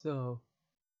So,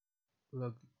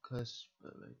 look, because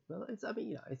well, it's I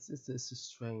mean, yeah, it's a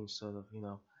strange sort of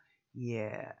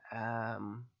yeah.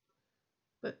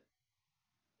 But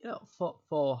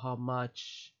for how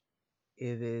much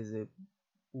it is a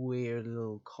weird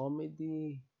little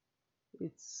comedy,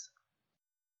 it's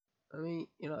I mean,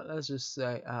 let's just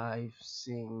say I've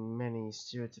seen many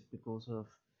stereotypical sort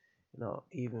of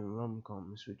even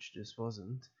rom-coms, which this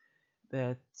wasn't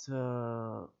that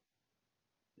uh,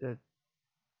 that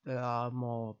that are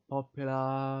more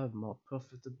popular, more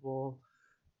profitable.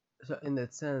 So in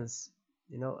that sense,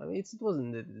 I mean, it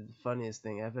wasn't the funniest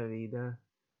thing ever either,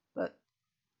 but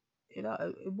it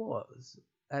was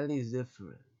at least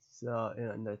different. So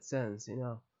in that sense,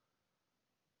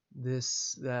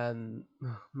 this then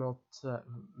not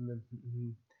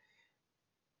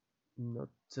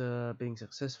not being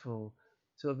successful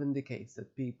sort of indicates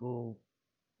that people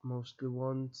mostly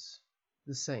want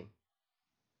the same.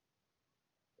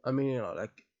 I mean,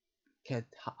 like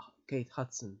Kate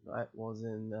Hudson, right, was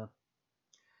in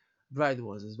Bride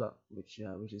Wars as well,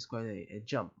 which is quite a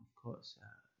jump, of course.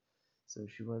 So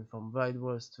she went from Bride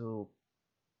Wars to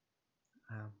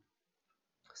um,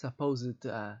 supposed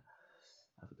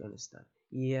Afghanistan.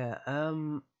 Yeah,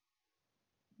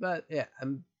 but yeah,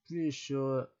 I'm pretty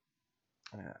sure.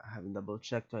 I haven't double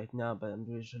checked right now, but I'm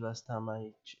pretty sure last time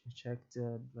I checked,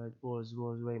 Bride Wars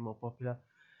was way more popular.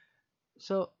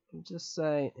 So I'm just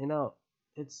saying,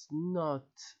 it's not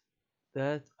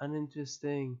that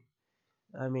uninteresting.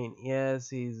 I mean, yes,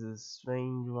 he's a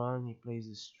strange one. He plays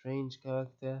a strange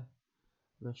character.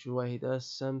 Not sure why he does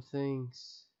some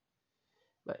things,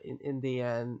 but in the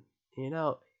end, you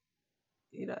know,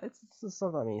 it's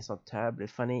not. I mean, it's not terribly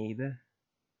funny either.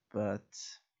 But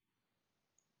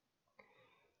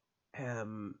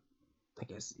um, I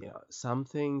guess some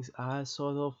things are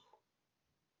sort of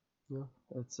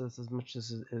it's as much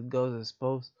as it goes, I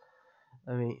suppose.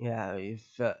 I mean, yeah, if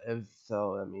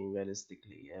so, I mean,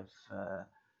 realistically, if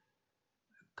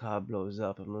car blows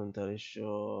up, I'm not entirely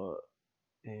sure,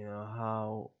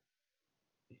 how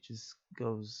it just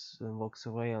goes and walks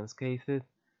away unscathed.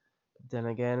 But then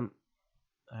again,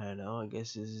 I don't know. I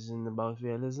guess this isn't about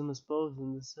realism, I suppose,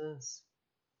 in this sense.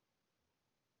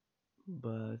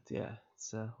 But yeah,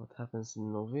 it's what happens in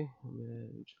the movie,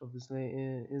 which obviously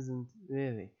isn't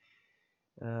really.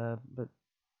 But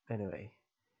anyway,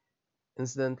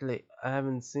 incidentally, I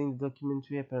haven't seen the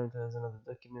documentary. Apparently, there's another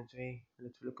documentary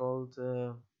literally called,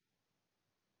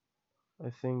 I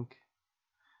think,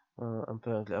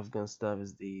 apparently Afghan Star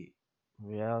is the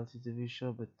reality TV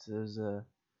show, but there's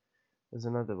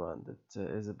another one that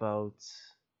is about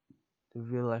the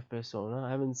real life persona. I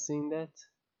haven't seen that.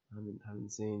 I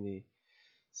haven't seen the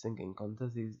singing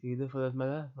contest either, for that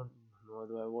matter. Nor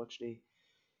do I watch the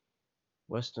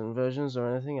Western versions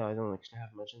or anything. I don't actually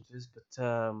have much interest, but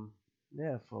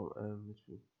yeah, for when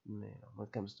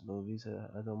it comes to movies,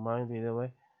 I don't mind either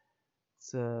way.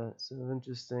 It's sort of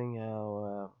interesting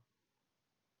how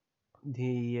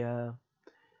they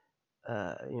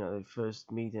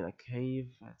first meet in a cave.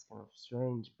 That's kind of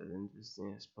strange, but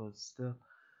interesting, I suppose. Still,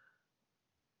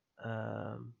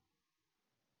 um,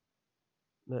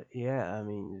 but yeah, I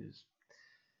mean,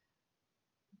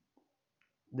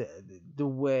 the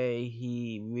way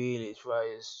he really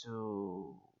tries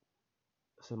to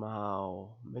somehow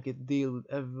make it deal with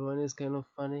everyone is kind of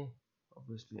funny.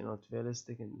 Obviously, not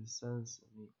realistic in this sense. I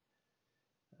mean,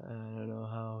 I don't know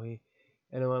how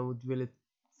anyone would really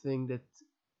think that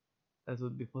that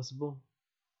would be possible,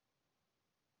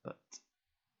 but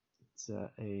it's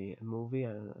a movie,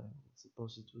 and I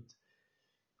suppose it would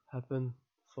happen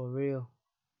for real.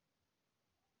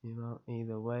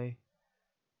 Either way,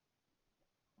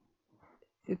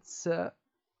 it's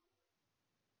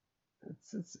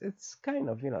it's kind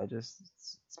of just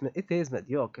it is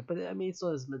mediocre, but I mean it's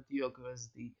not as mediocre as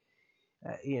the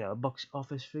box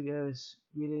office figures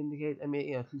really indicate. I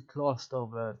mean, it cost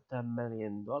over $10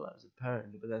 million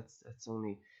apparently, but that's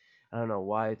only I don't know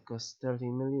why it cost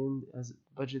 13 million as a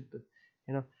budget, but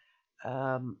you know,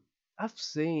 um, I've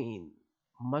seen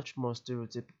much more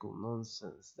stereotypical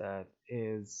nonsense that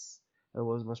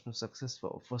was much more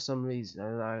successful for some reason,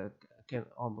 and I can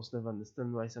almost never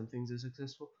understand why some things are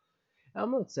successful.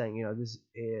 I'm not saying this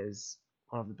is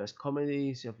one of the best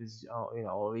comedies, of his,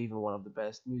 or even one of the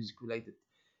best music-related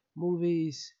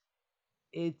movies.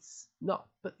 It's not,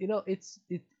 but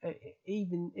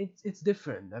even it's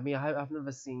different. I mean, I've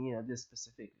never seen this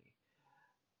specifically,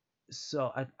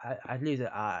 so at least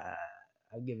I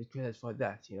give it credit for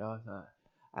that.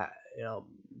 I, you know,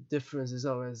 difference is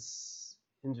always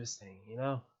interesting.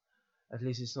 At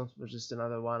least it's not just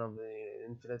another one of the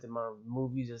infinite amount of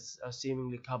movies that are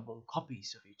seemingly carbon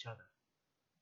copies of each other.